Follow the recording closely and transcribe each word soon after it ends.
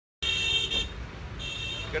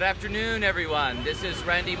Good afternoon, everyone. This is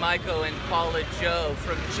Randy, Michael, and Paula Joe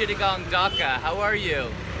from Chittagong, Dhaka. How are you?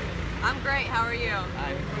 I'm great. How are you?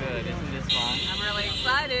 I'm good. Isn't this fun? I'm really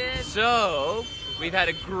excited. So, we've had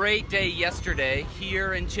a great day yesterday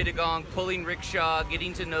here in Chittagong, pulling rickshaw,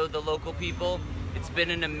 getting to know the local people. It's been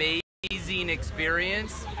an amazing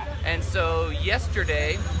experience. And so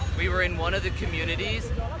yesterday, we were in one of the communities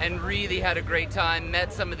and really had a great time,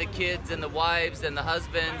 met some of the kids and the wives and the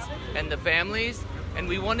husbands and the families, and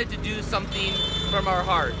we wanted to do something from our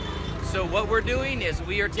heart. So what we're doing is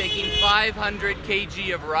we are taking 500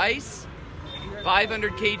 kg of rice,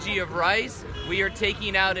 500 kg of rice, we are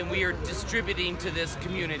taking out and we are distributing to this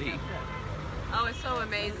community. Oh, it's so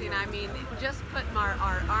amazing. I mean, just putting our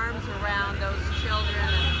arms around those children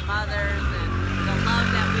and mothers and the love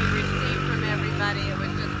that we received from everybody, it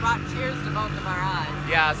was just brought tears to both of our eyes.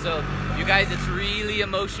 Yeah, so you guys, it's really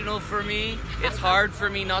emotional for me. It's hard for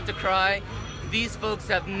me not to cry. These folks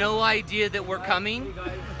have no idea that we're coming,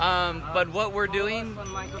 but what we're doing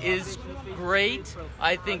is great.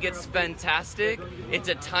 I think it's fantastic. It's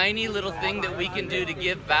a tiny little thing that we can do to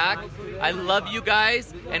give back. I love you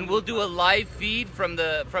guys, and we'll do a live feed from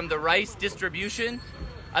the rice distribution.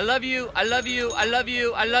 I love you, I love you, I love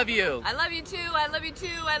you, I love you. I love you too, I love you too,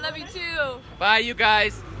 I love you too. Bye, you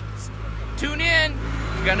guys. Tune in.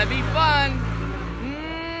 It's gonna be fun.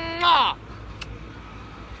 Mwah!